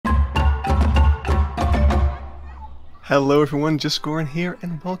Hello everyone, just Goran here,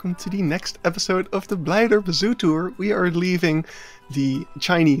 and welcome to the next episode of the Blijdorp Zoo Tour. We are leaving the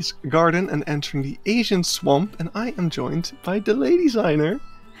Chinese garden and entering the Asian swamp, and I am joined by the lady designer.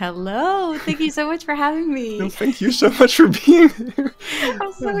 Hello, thank you so much for having me. No, thank you so much for being here.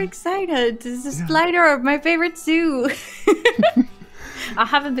 I'm so excited. This is Blijdorp, my favorite zoo. I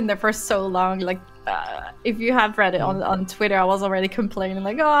haven't been there for so long. If you have read it on Twitter, I was already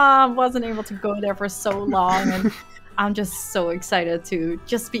complaining I wasn't able to go there for so long, and I'm just so excited to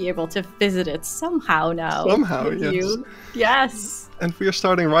just be able to visit it somehow now. Somehow, yes. Yes. And we are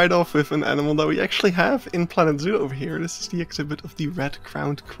starting right off with an animal that we actually have in Planet Zoo over here. This is the exhibit of the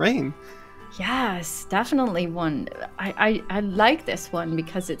red-crowned crane. Yes, definitely one. I like this one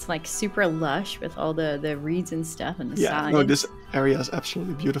because it's like super lush with all the reeds and stuff and the sides. No, this area is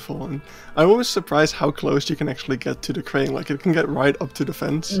absolutely beautiful, and I'm always surprised how close you can actually get to the crane. Like, it can get right up to the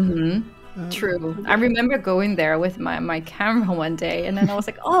fence. Mm-hmm. True. I remember going there with my camera one day, and then I was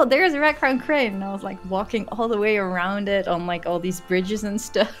like, oh, there's a red-crowned crane, and I was like walking all the way around it on like all these bridges and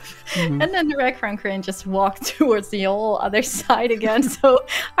stuff, and then the red-crowned crane just walked towards the whole other side again, so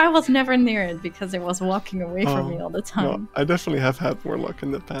I was never near it because it was walking away from me all the time. No, I definitely have had more luck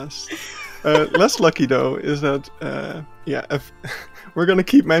in the past. Less lucky though is that if we're gonna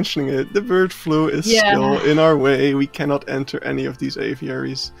keep mentioning it, the bird flu is still in our way. We cannot enter any of these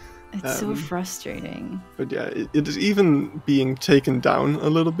aviaries. It's so frustrating. But yeah, it is even being taken down a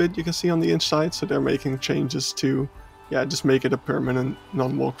little bit, you can see on the inside, so they're making changes to just make it a permanent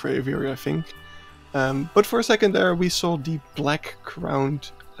non-walk aviary, I think. But for a second there we saw the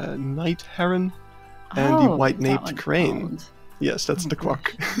black-crowned night heron and the white-naped crane. Yes, that's the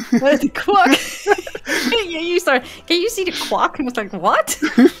quack. What is the quack? Can you see the quack? And I was like, what?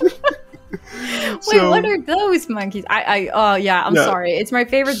 Wait, what are those monkeys? I'm sorry. It's my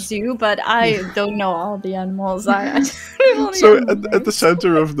favorite zoo, but I don't know all the animals. So at the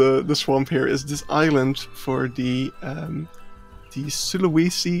center of the swamp here is this island for the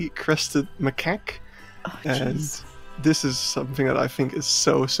sulawesi crested macaque. And this is something that I think is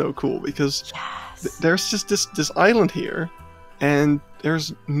so cool because there's just this island here, and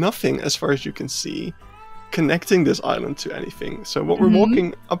there's nothing as far as you can see connecting this island to anything. So what we're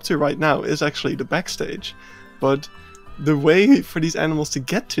walking up to right now is actually the backstage, but the way for these animals to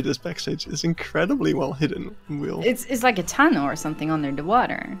get to this backstage is incredibly well hidden. It's like a tunnel or something under the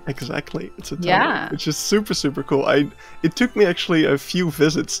water. Exactly, it's a tunnel, which is super cool. It took me actually a few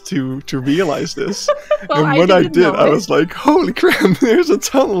visits to realize this. And when I did, I was like, holy crap, there's a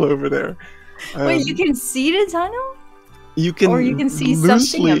tunnel over there. Wait, you can see the tunnel? You can, or you can see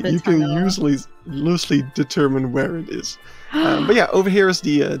something of the tunnel. You can usually loosely determine where it is. But yeah, over here is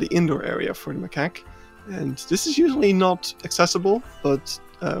the indoor area for the macaque, and this is usually not accessible, but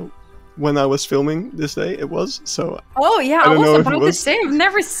when I was filming this day, it was. So I was about to say, I've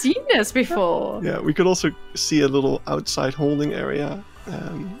never seen this before. Yeah, we could also see a little outside holding area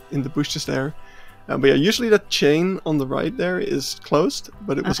in the bushes there. But yeah, usually that chain on the right there is closed,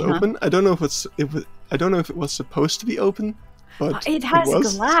 but it was open. I don't know if it was supposed to be open, but it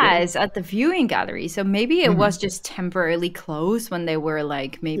has glass at the viewing gallery, so maybe it was just temporarily closed when they were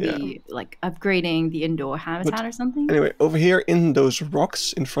like upgrading the indoor habitat or something. Anyway, over here in those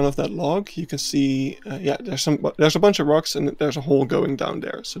rocks in front of that log, you can see there's a bunch of rocks, and there's a hole going down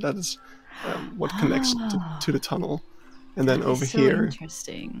there, so that is what connects to the tunnel. And then over here,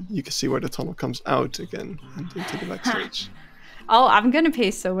 you can see where the tunnel comes out again and into the backstage. Oh, I'm going to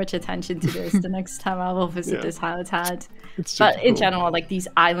pay so much attention to this the next time I will visit this habitat. But in general, like these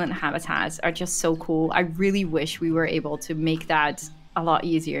island habitats are just so cool. I really wish we were able to make that a lot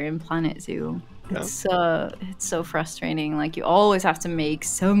easier in Planet Zoo. It's so frustrating. Like you always have to make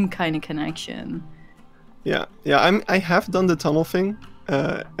some kind of connection. I have done the tunnel thing.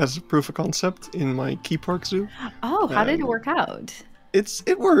 As a proof of concept in my Key Park Zoo. Oh, how did it work out?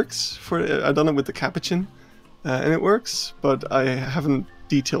 It works. I've done it with the capuchin, and it works, but I haven't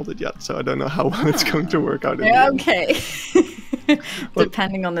detailed it yet, so I don't know how well it's going to work out. Okay.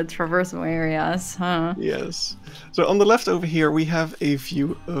 Depending on the traversal areas, huh? Yes. So on the left over here, we have a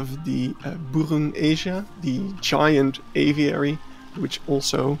view of the Burung Asia, the giant aviary, which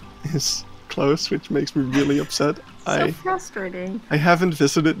also is close, which makes me really upset. So frustrating. I haven't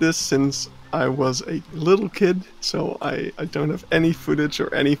visited this since I was a little kid, so I don't have any footage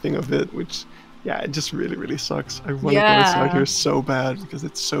or anything of it, which, it just really sucks. I want to go inside here so bad because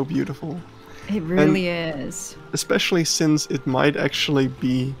it's so beautiful. It really is. Especially since it might actually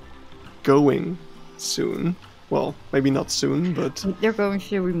be going soon. Well, maybe not soon, but... They're going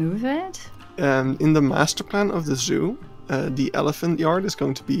to remove it? In the master plan of the zoo, the elephant yard is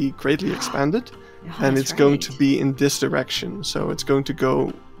going to be greatly expanded. and it's going to be in this direction. So it's going to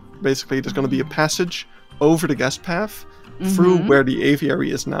go, basically there's going to be a passage over the guest path through where the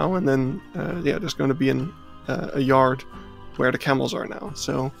aviary is now, and then there's going to be a yard where the camels are now.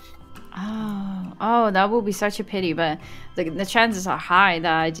 So that will be such a pity, but the chances are high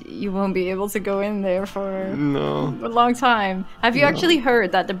that you won't be able to go in there for a long time. Have you actually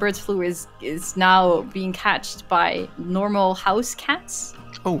heard that the bird flu is now being catched by normal house cats?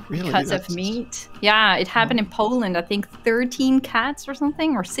 Oh, really? Because of meat. Yeah, it happened in Poland. I think 13 cats or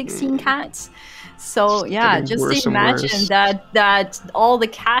something, or 16 cats. So yeah, just imagine that all the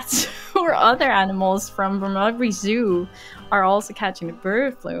cats or other animals from every zoo are also catching the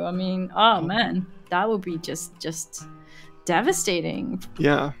bird flu. I mean, oh man, that would be just devastating.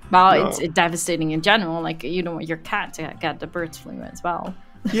 Yeah. Well, it's devastating in general. Like, you don't want your cat to get the bird flu as well.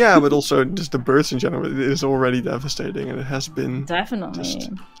 Yeah, but also just the birds in general, it is already devastating, and it has been just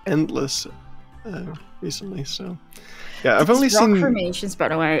endless recently. So yeah, I've only seen rock formations, by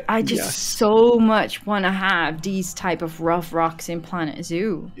the way. I just so much want to have these type of rough rocks in Planet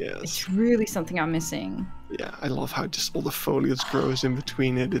Zoo. Yes. It's really something I'm missing. Yeah, I love how just all the foliage grows in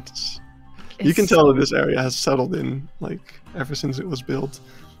between it. You can tell that this area has settled in, like, ever since it was built.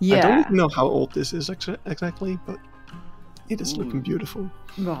 Yeah. I don't even know how old this is exactly, but it is looking beautiful.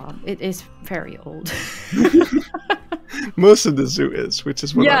 Well, it is very old. Most of the zoo is, which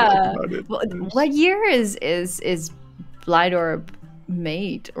is what I like about it. Well, what year is Blijdorp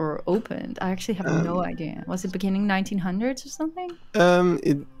made or opened? I actually have no idea. Was it beginning 1900s or something?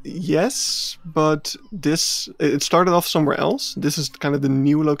 Yes, but it started off somewhere else. This is kind of the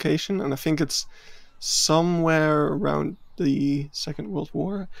new location, and I think it's somewhere around the Second World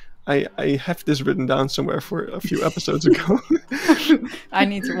War. I have this written down somewhere for a few episodes ago. I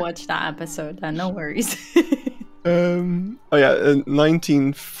need to watch that episode then, no worries.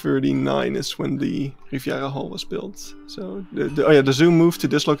 1939 is when the Riviera Hall was built. So the zoo moved to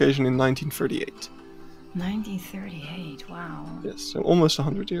this location in 1938. 1938, wow. Yes, so almost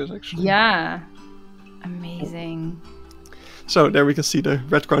 100 years actually. Yeah, amazing. So there we can see the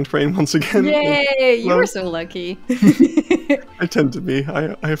red-crowned crane once again. Yay! You were so lucky. I tend to be.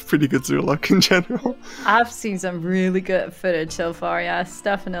 I have pretty good zoo luck in general. I've seen some really good footage so far, yes,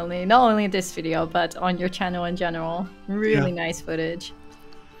 definitely. Not only in this video, but on your channel in general. Really nice footage.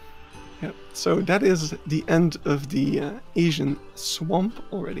 Yeah, so that is the end of the Asian swamp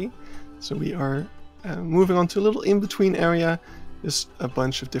already. So we are moving on to a little in-between area. Just a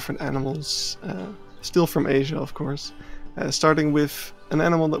bunch of different animals, still from Asia, of course. Starting with an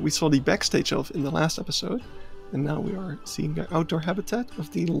animal that we saw the backstage of in the last episode. And now we are seeing the outdoor habitat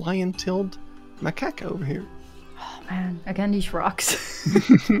of the lion-tailed macaque over here. Oh man, again these rocks.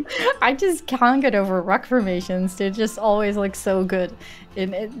 I just can't get over rock formations. They just always look so good.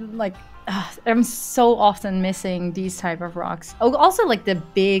 I'm so often missing these type of rocks. Oh, also like the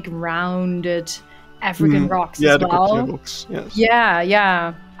big rounded African rocks as well. Rocks, yes.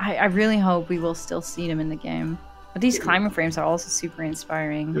 Yeah. I really hope we will still see them in the game. But these climber frames are also super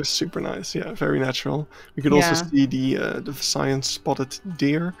inspiring. They're super nice, yeah, very natural. We could also see the science-spotted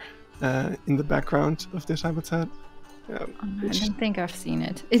deer in the background of this habitat. Yeah, I don't think I've seen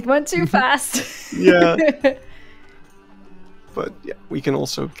it. It went too fast. Yeah. But yeah, we can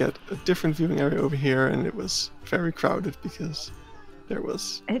also get a different viewing area over here, and it was very crowded because there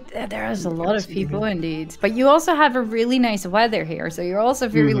was a lot of people indeed. But you also have a really nice weather here, so you're also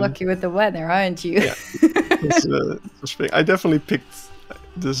very lucky with the weather, aren't you? Yeah. I definitely picked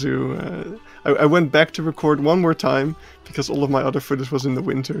the zoo. I went back to record one more time because all of my other footage was in the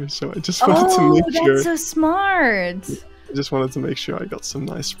winter, so I just wanted to make sure. Oh, that's so smart! I just wanted to make sure I got some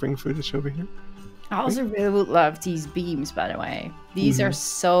nice spring footage over here. I also really would love these beams, by the way. These are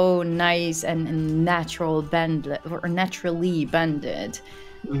so nice and naturally bended.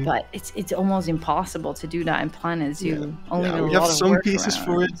 But it's almost impossible to do that in Planet Zoo. We have some pieces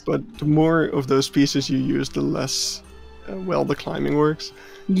for it, but the more of those pieces you use, the less well the climbing works.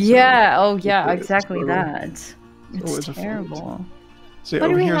 Yeah, exactly that. It's terrible. So what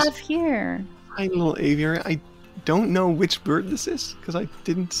do we have here? Tiny little aviary. I don't know which bird this is because I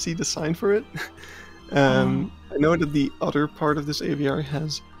didn't see the sign for it. I know that the other part of this aviary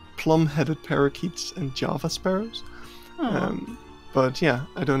has plum-headed parakeets and Java sparrows. But yeah,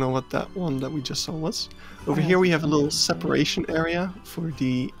 I don't know what that one that we just saw was. Over here we have a little separation area for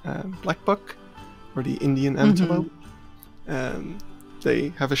the blackbuck, or the Indian antelope.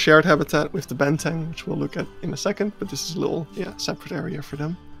 They have a shared habitat with the Banteng, which we'll look at in a second, but this is a little separate area for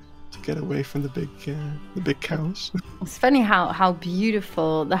them to get away from the big cows. It's funny how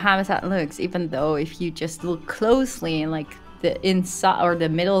beautiful the habitat looks, even though if you just look closely and like the inside or the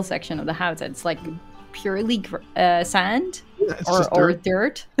middle section of the house, it's like purely sand or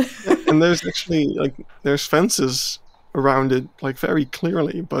dirt. Yeah, and there's actually there's fences around it like very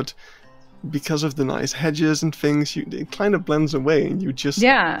clearly, but because of the nice hedges and things, it kind of blends away and you just see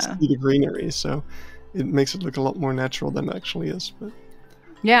the greenery, so it makes it look a lot more natural than it actually is. But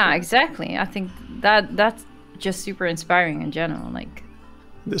yeah, exactly. I think that's just super inspiring in general. Like,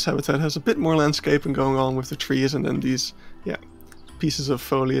 this habitat has a bit more landscaping going on with the trees, and then these pieces of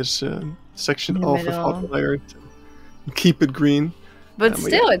foliage sectioned off with hot wire to keep it green. But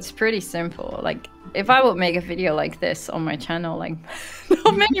still, it's pretty simple. Like, if I would make a video like this on my channel, like,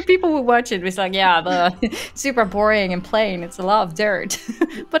 not many people would watch it. It's like, the super boring and plain. It's a lot of dirt.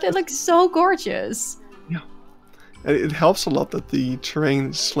 But it looks so gorgeous. Yeah. And it helps a lot that the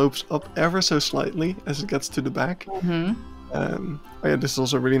terrain slopes up ever so slightly as it gets to the back. This is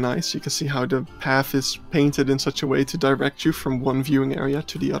also really nice. You can see how the path is painted in such a way to direct you from one viewing area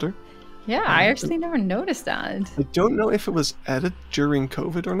to the other. Yeah, I actually never noticed that. I don't know if it was added during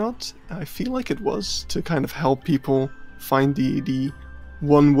COVID or not. I feel like it was, to kind of help people find the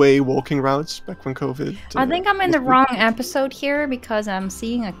one-way walking routes back when COVID. I think I'm in the wrong episode here because I'm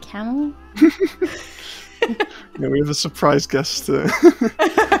seeing a camel. We have a surprise guest.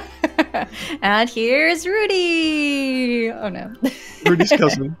 And here's Rudy! Oh no. Rudy's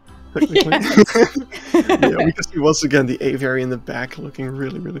cousin, technically. We can see once again the aviary in the back looking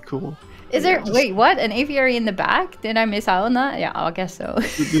really, really cool. Is there... Wait, what? An aviary in the back? Did I miss out on that? Yeah, I guess so.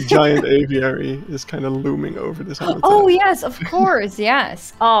 The giant aviary is kind of looming over this habitat. Oh, yes, of course,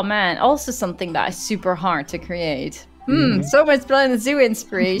 yes. Oh, man. Also something that is super hard to create. So much Planet Zoo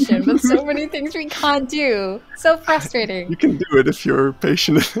inspiration, but so many things we can't do. So frustrating. You can do it if you're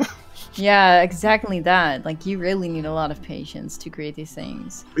patient enough. Yeah, exactly that. Like, you really need a lot of patience to create these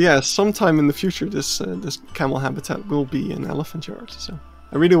things. Yeah, sometime in the future, this camel habitat will be an elephant yard. So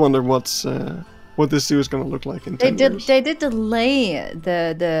I really wonder what this zoo is going to look like in 10 years. They did delay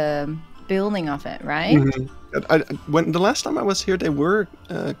the building of it, right? When the last time I was here, they were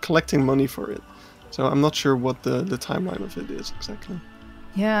collecting money for it. So I'm not sure what the timeline of it is exactly.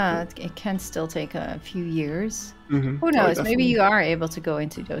 Yeah, it can still take a few years. Mm-hmm. Who knows? Maybe you are able to go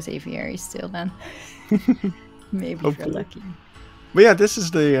into those aviaries still then. Maybe if you're lucky. But yeah, this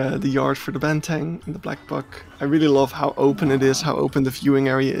is the yard for the Banteng and the blackbuck. I really love how open it is, how open the viewing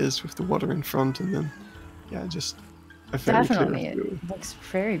area is with the water in front, and then just a very clear view. It looks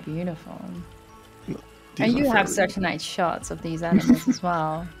very beautiful. And you have such nice shots of these animals as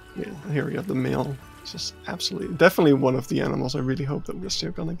well. Yeah, here we have the male. It's just definitely one of the animals I really hope that we're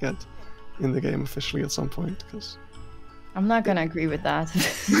still gonna get in the game officially at some point, because I'm not gonna agree with that.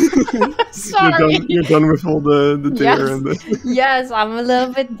 Sorry. You're done with all the deer and the... Yes, I'm a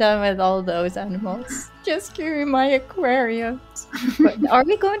little bit done with all those animals. Just give me my aquariums. But are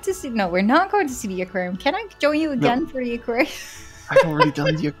we going to see... No, we're not going to see the aquarium. Can I join you again for the aquarium? I've already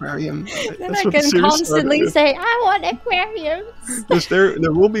done the aquarium. Then I can constantly say, I want aquariums.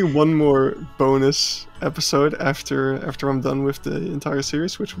 There will be one more bonus episode after I'm done with the entire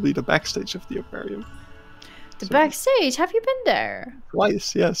series, which will be the backstage of the aquarium. The backstage? Have you been there?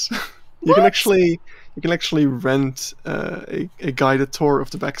 Twice, yes. You can actually rent a guided tour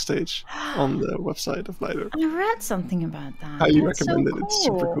of the backstage on the website of Blijdorp. I read something about that. Highly recommend it. It's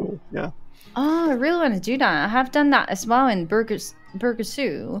super cool. Yeah. Oh, I really want to do that. I have done that as well in Burger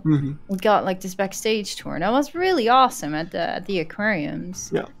Zoo. We got like this backstage tour, and that was really awesome at the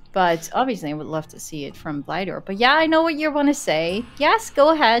aquariums. Yeah. But obviously, I would love to see it from Blijdorp. But yeah, I know what you want to say. Yes,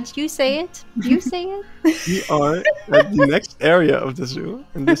 go ahead. You say it. You say it. We are at the next area of the zoo,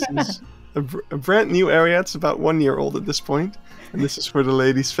 and this is a brand new area. It's about 1 year old at this point, and this is for the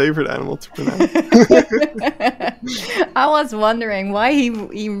lady's favorite animal to pronounce. I was wondering why he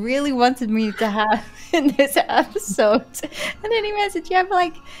really wanted me to have in this episode, and then he messaged me, I'm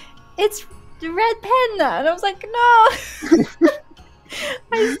like, it's the red panda, and I was like, no.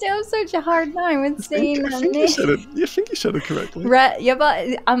 I still have such a hard time with saying that name. You think you said it correctly. Yeah,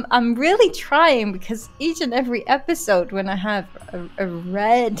 but I'm really trying, because each and every episode when I have a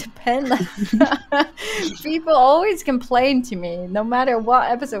red panda, people always complain to me, no matter what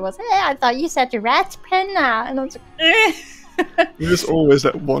episode was. Hey, I thought you said the red panda, and I was like, There's always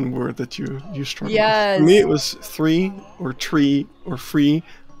that one word that you struggle with. For me, it was 3 or tree or free.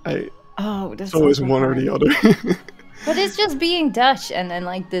 That's always one or the other. But it's just being Dutch, and then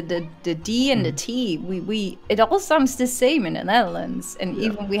like the D and the T, we it all sounds the same in the Netherlands, and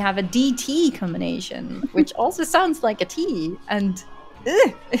even we have a DT combination, which also sounds like a T, and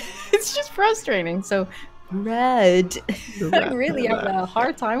it's just frustrating. So red, I really have a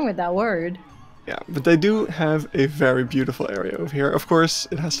hard time with that word. Yeah, but they do have a very beautiful area over here. Of course,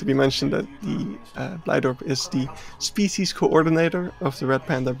 it has to be mentioned that the Blijdorp is the species coordinator of the red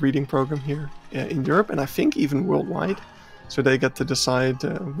panda breeding program here in Europe, and I think even worldwide. So they get to decide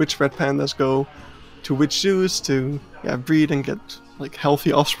which red pandas go to which zoos to breed and get like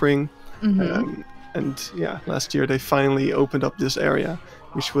healthy offspring. And yeah, last year they finally opened up this area,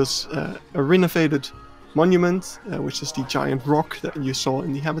 which was a renovated monument, which is the giant rock that you saw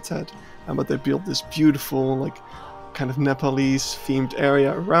in the habitat. But they built this beautiful, like, kind of Nepalese themed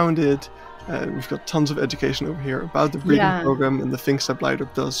area around it. We've got tons of education over here about the breeding program and the things that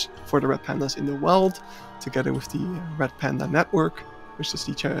Blijdorp does for the red pandas in the wild, together with the Red Panda Network, which is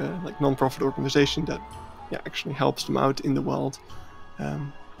the non-profit organization that actually helps them out in the wild.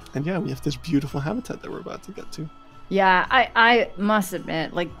 And yeah, we have this beautiful habitat that we're about to get to. Yeah, I must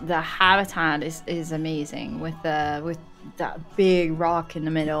admit, like, the habitat is amazing with that big rock in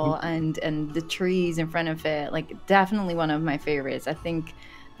the middle and the trees in front of it. Like, definitely one of my favorites. I think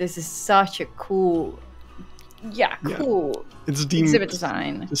this is such a cool it's exhibit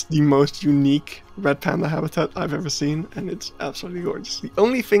design. It's the most unique red panda habitat I've ever seen, and it's absolutely gorgeous. The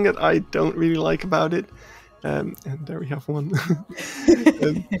only thing that I don't really like about it, and there we have one.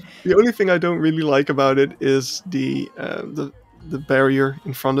 The only thing I don't really like about it is the barrier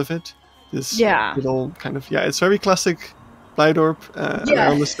in front of it. This little kind of it's very classic Blijdorp. And I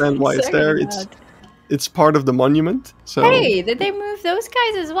understand why it's there. It's part of the monument. So hey, did they move those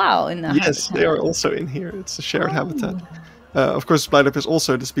guys as well in the Yes, they are also in here. It's a shared habitat. Of course, Blijdorp is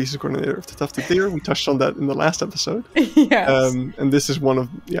also the species coordinator of the tufted deer. We touched on that in the last episode. Yes. And this is one of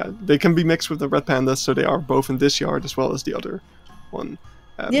they can be mixed with the red pandas, so they are both in this yard as well as the other one.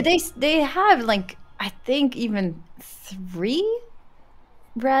 They have, like, I think even 3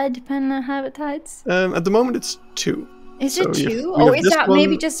 red panda habitats. At the moment, it's 2. Is it 2? Or is that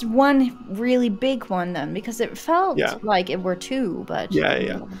maybe just one really big one then? Because it felt like it were 2, but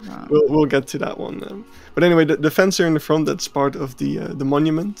we'll get to that one then. But anyway, the fence here in the front, that's part of the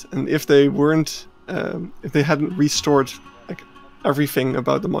monument. And if they weren't, if they hadn't restored like everything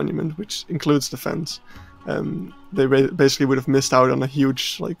about the monument, which includes the fence, they basically would have missed out on a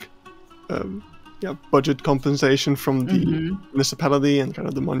huge budget compensation from the municipality and kind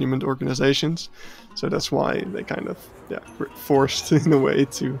of the monument organizations. So that's why they kind of were forced in a way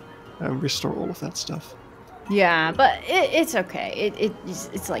to restore all of that stuff. Yeah, but it's okay.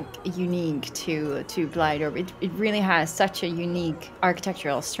 It's like unique to Blijdorp. It really has such a unique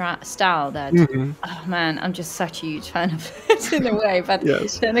architectural style that oh man, I'm just such a huge fan of it in a way. But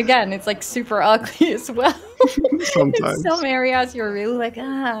then again, it's like super ugly as well. Sometimes. In some areas you're really like,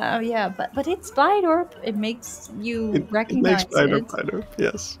 but it's Blijdorp. It makes you recognize it. Makes Blijdorp,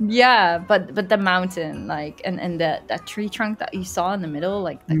 yes. Yeah, but the mountain, like, and that tree trunk that you saw in the middle,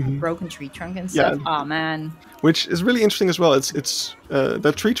 like the broken tree trunk and stuff. Oh man. Which is really interesting as well. It's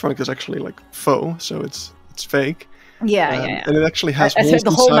that tree trunk is actually like faux, so it's fake. Yeah. And it actually has walls. The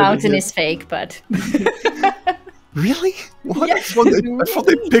whole mountain is fake, but. Really? What? Yeah. I thought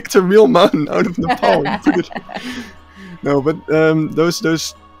they picked a real mountain out of Nepal. No, but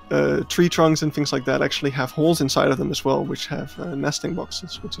those tree trunks and things like that actually have holes inside of them as well, which have nesting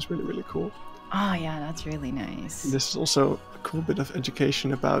boxes, which is really, really cool. Oh yeah, that's really nice. This is also a cool bit of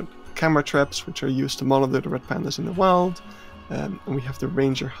education about camera traps, which are used to monitor the red pandas in the wild. And we have the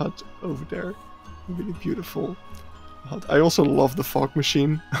ranger hut over there. A really beautiful hut. I also love the fog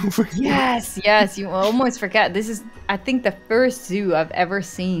machine over here. Yes, you almost forget. This is, I think, the first zoo I've ever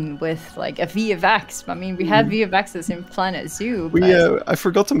seen with like a VFX. I mean, we have VFXs in Planet Zoo. But... I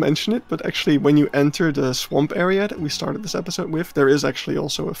forgot to mention it, but actually when you enter the swamp area that we started this episode with, there is actually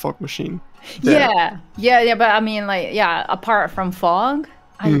also a fog machine there. Yeah, but I mean, like, apart from fog,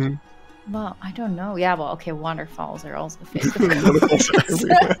 well, I don't know. Yeah, well, okay, waterfalls are also fake.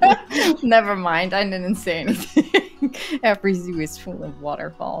 Never mind, I didn't say anything. Every zoo is full of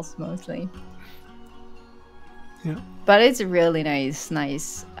waterfalls, mostly. Yeah. But it's a really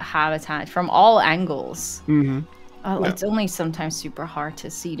nice habitat from all angles. It's only sometimes super hard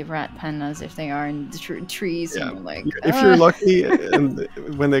to see the red pandas if they are in the trees. Yeah. And you're like, if you're lucky, and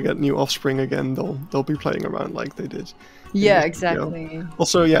when they get new offspring again, they'll be playing around like they did. Yeah, exactly. Video.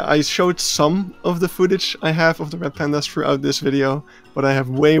 Also, I showed some of the footage I have of the red pandas throughout this video, but I have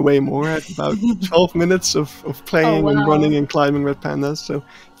way more. I have about 12 minutes of playing and running and climbing red pandas. So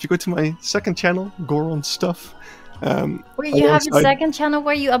if you go to my second channel, Goron Stuff. Wait, you have a second channel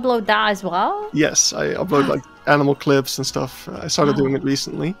where you upload that as well? Yes, I upload like animal clips and stuff. I started doing it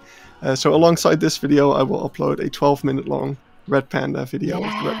recently. So alongside this video, I will upload a 12-minute long red panda video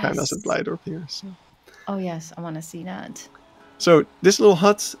of the red pandas at Blijdorp here. So. Oh yes, I want to see that. So this little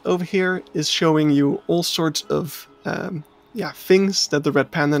hut over here is showing you all sorts of things that the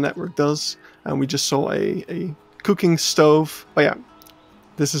Red Panda Network does. And we just saw a cooking stove. But yeah,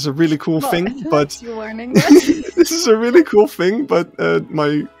 this is a really cool thing. But you're learning this. this is a really cool thing. But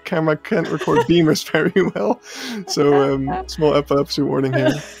my camera can't record beamers very well. So small epilepsy warning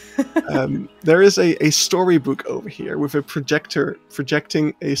here. There is a storybook over here with a projector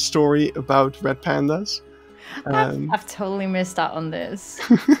projecting a story about red pandas. I've totally missed out on this.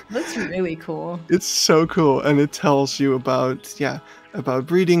 Looks really cool. It's so cool, and it tells you about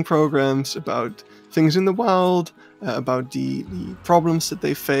breeding programs, about things in the wild, about the problems that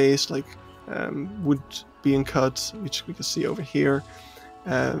they face, like wood being cut, which we can see over here.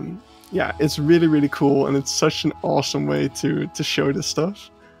 It's really, really cool, and it's such an awesome way to show this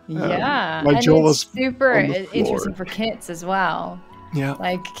stuff. My jaw was super interesting for kids as well. Yeah,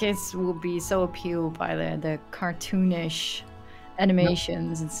 like kids will be so appealed by the cartoonish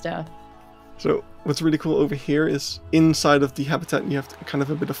animations and stuff. So what's really cool over here is inside of the habitat you have kind of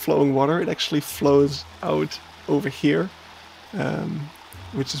a bit of flowing water. It actually flows out over here,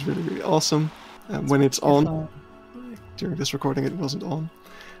 which is really, really awesome. When it's on, during this recording it wasn't on.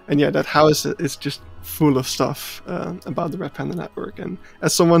 And yeah, that house is just full of stuff about the Red Panda Network. And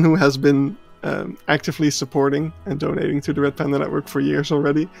as someone who has been actively supporting and donating to the Red Panda Network for years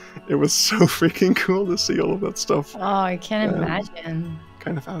already, it was so freaking cool to see all of that stuff. Oh, I can't imagine.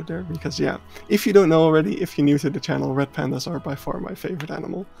 Kind of out there, because yeah, if you don't know already, if you're new to the channel, red pandas are by far my favorite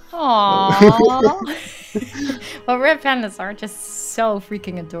animal. Aww. Well, red pandas are just so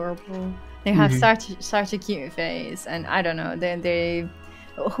freaking adorable. They have such a cute face, and I don't know, they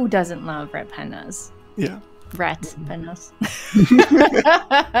who doesn't love red pandas? Yeah. Red pandas.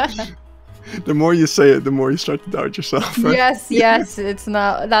 The more you say it, the more you start to doubt yourself. Right? Yes, it's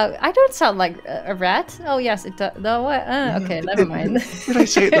not. That, I don't sound like a rat. Oh yes, it does. No, what? Okay, never mind. Did I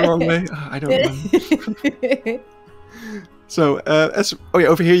say it the wrong way? I don't know. So,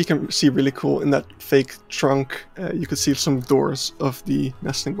 over here you can see really cool in that fake trunk. You could see some doors of the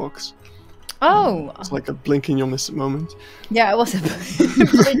nesting box. Oh, it's like a blink and you'll miss it moment. Yeah, it was a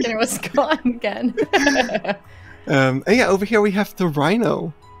blink and it was gone again. And yeah, over here we have the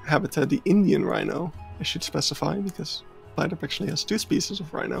rhino habitat, the Indian rhino, I should specify, because Blijdorp actually has 2 species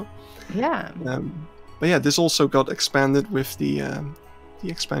of rhino. Yeah. But yeah, this also got expanded with the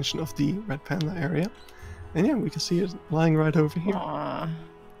expansion of the red panda area. And yeah, we can see it lying right over here. Aww.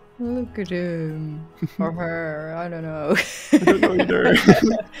 Look at him. Or her, I don't know. I don't know either.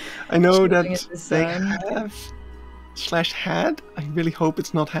 I know that they have / had, I really hope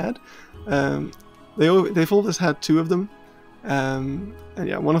it's not had. They've always had 2 of them. And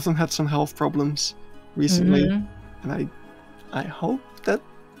yeah, one of them had some health problems recently, and I hope that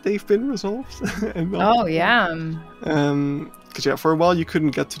they've been resolved. And not, because yeah, for a while you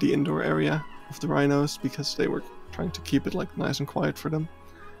couldn't get to the indoor area of the rhinos because they were trying to keep it like nice and quiet for them.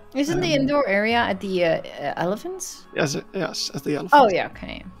 Isn't the indoor area at the elephants? Yes, at the elephants. Oh yeah,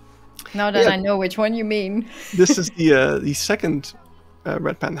 okay. Now that I know which one you mean. This is the second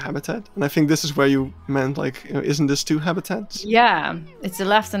red panda habitat, and I think this is where you meant, like, isn't this 2 habitats? Yeah, it's the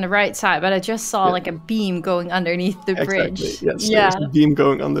left and the right side, but I just saw like a beam going underneath the bridge. Yes, there's a beam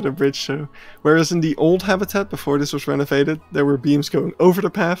going under the bridge. So whereas in the old habitat before this was renovated, there were beams going over the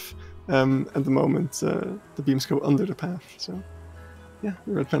path, at the moment the beams go under the path. So yeah,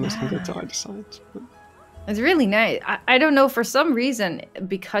 the red pandas can get to either side. But it's really nice. I don't know, for some reason,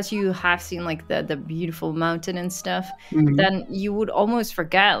 because you have seen like the beautiful mountain and stuff, then you would almost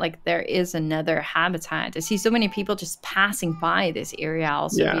forget like there is another habitat. I see so many people just passing by this area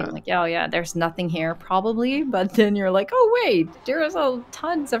also being like, oh yeah, there's nothing here probably, but then you're like, oh wait, there's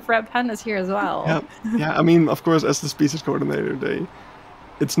tons of red pandas here as well. Yeah, I mean, of course, as the species coordinator,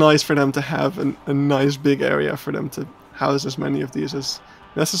 it's nice for them to have a nice big area for them to house as many of these as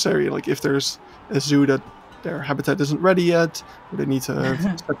necessary. Like if there's a zoo that their habitat isn't ready yet, or they need to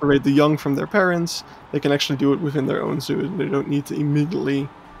separate the young from their parents, they can actually do it within their own zoo. They don't need to immediately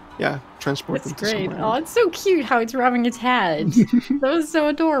transport them to somewhere. That's great. Oh, it's so cute how it's rubbing its head. That was so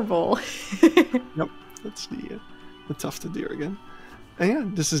adorable. Yep, that's the tufted deer again. And yeah,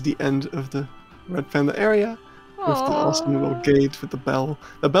 this is the end of the red panda area with the awesome little gate with the bell.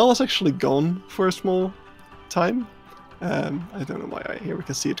 The bell is actually gone for a small time. I don't know why. Here we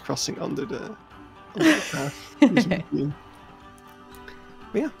can see it crossing under the path.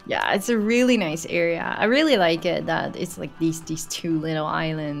 Yeah, it's a really nice area. I really like it that it's like these 2 little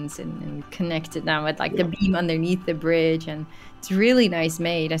islands and connected now with like the beam underneath the bridge, and it's really nice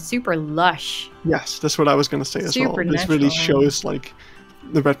made and super lush. Yes, that's what I was going to say as well. This really shows like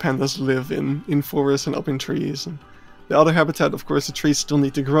the red pandas live in forests and up in trees, and the other habitat, of course, the trees still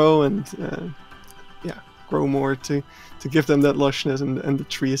need to grow and grow more to give them that lushness and the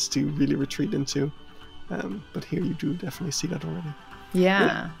trees to really retreat into. But here you do definitely see that already.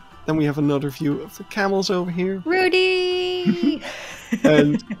 Yeah. Then we have another view of the camels over here. Rudy!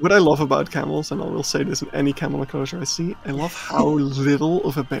 And what I love about camels, and I will say this in any camel enclosure I see, I love how little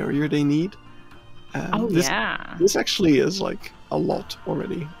of a barrier they need. This actually is like a lot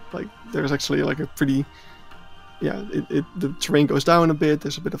already. Like there's actually like a pretty, the terrain goes down a bit.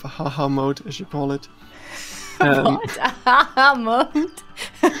 There's a bit of a haha mode, as you call it. What? Haha mode?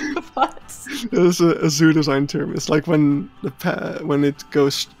 What? It's a zoo design term. It's like when it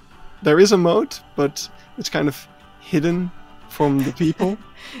goes, there is a mode, but it's kind of hidden from the people.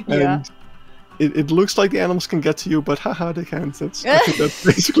 And it looks like the animals can get to you, but haha, they can't. I think that's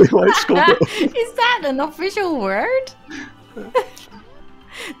basically why it's called. Is that an official word?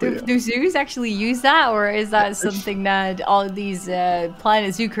 Do zoos actually use that, or is that something that all of these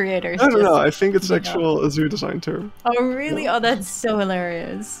Planet Zoo creators? I don't know. I think it's actual a zoo design term. Oh, really? Yeah. Oh, that's so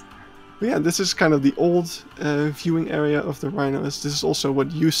hilarious. But yeah, this is kind of the old viewing area of the rhinos. This is also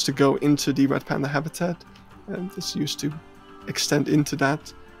what used to go into the red panda habitat. This used to extend into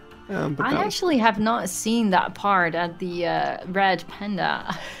that. But I actually have not seen that part at the red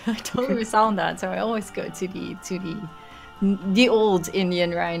panda. I totally saw that, so I always go to the old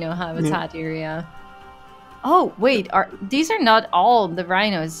Indian rhino habitat area. Oh wait, these are not all the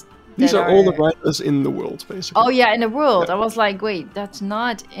rhinos? These are all the rhinos in the world, basically. Oh yeah, in the world. Yeah. I was like, wait, that's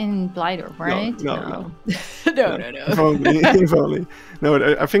not in Blijdorp, right? No. No. If only.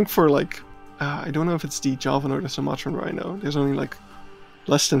 No, I think for like, I don't know if it's the Javan or the Sumatran rhino. There's only like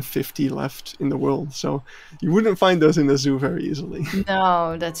less than 50 left in the world, so you wouldn't find those in the zoo very easily.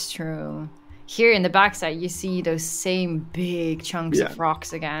 No, that's true. Here in the backside, you see those same big chunks of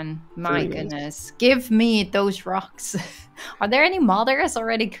rocks again. My goodness. Give me those rocks. Are there any modders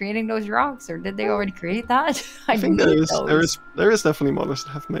already creating those rocks, or did they already create that? I think there is definitely modders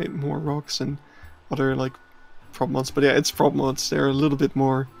that have made more rocks and other like prop mods. But yeah, it's prop mods. They're a little bit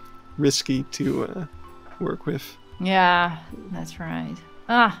more risky to work with. Yeah, that's right.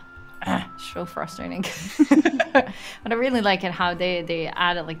 So frustrating. But I really like it how they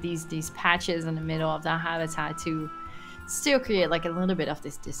added like these patches in the middle of that habitat to still create like a little bit of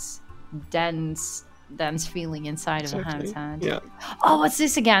this dense feeling inside of the habitat. Yeah. Oh, what's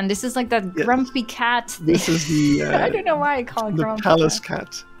this again? This is like that grumpy cat thing. This is the I don't know why I call it grumpy. The Pallas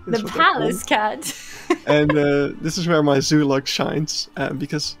cat. The Pallas cat. And this is where my zoo luck shines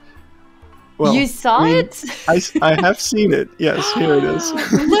because. Well, you saw it? I have seen it. Yes, here it is.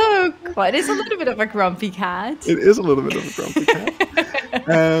 Look, well, it is a little bit of a grumpy cat. It is a little bit of a grumpy cat.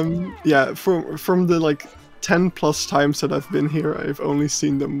 Yeah, from the like 10 plus times that I've been here, I've only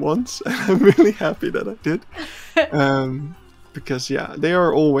seen them once, and I'm really happy that I did. Because they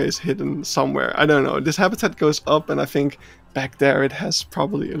are always hidden somewhere. I don't know. This habitat goes up, and I think back there it has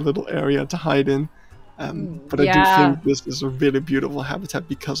probably a little area to hide in. But I do think this is a really beautiful habitat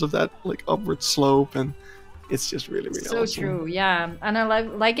because of that like upward slope, and it's just really awesome. So true, yeah. And I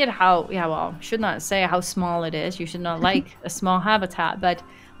like it how should not say how small it is. You should not like a small habitat, but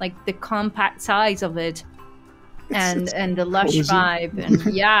like the compact size of it and the lush vibe, and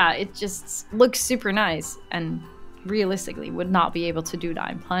it just looks super nice. And realistically, would not be able to do that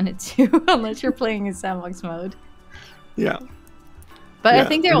in Planet 2 unless you're playing in sandbox mode. Yeah. But I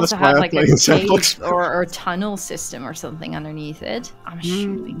think they also have like a cave or tunnel system or something underneath it. I'm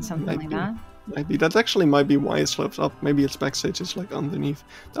assuming something like that. Maybe that actually might be why it slopes up. Maybe its backstage is like underneath.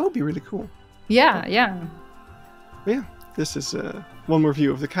 That would be really cool. Yeah. But yeah, this is one more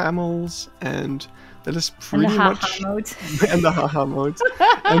view of the camels, and that is pretty much and the haha mode.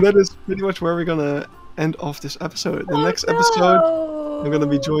 And that is pretty much where we're gonna end off this episode. The next episode, I'm gonna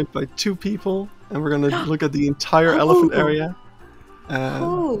be joined by 2 people, and we're gonna look at the entire elephant area.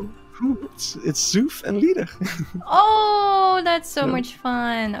 It's Zoof and Lieder. Oh, that's so much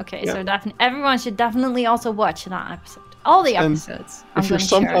fun. Okay, so everyone should definitely also watch that episode. All the episodes. If you're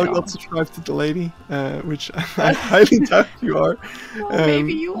somehow not subscribed to the lady, which I highly doubt you are,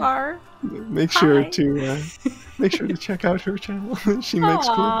 maybe you are. Make sure to check out her channel. She makes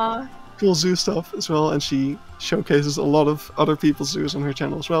cool zoo stuff as well, and she showcases a lot of other people's zoos on her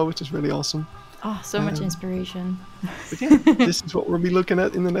channel as well, which is really awesome. Oh, so much inspiration. But yeah, this is what we'll be looking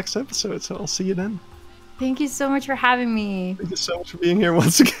at in the next episode, so I'll see you then. Thank you so much for having me. Thank you so much for being here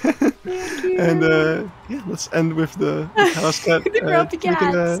once again. Thank you. And let's end with the house cat,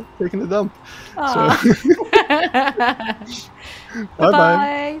 taking a dump. So.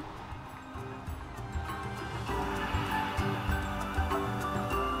 Bye-bye.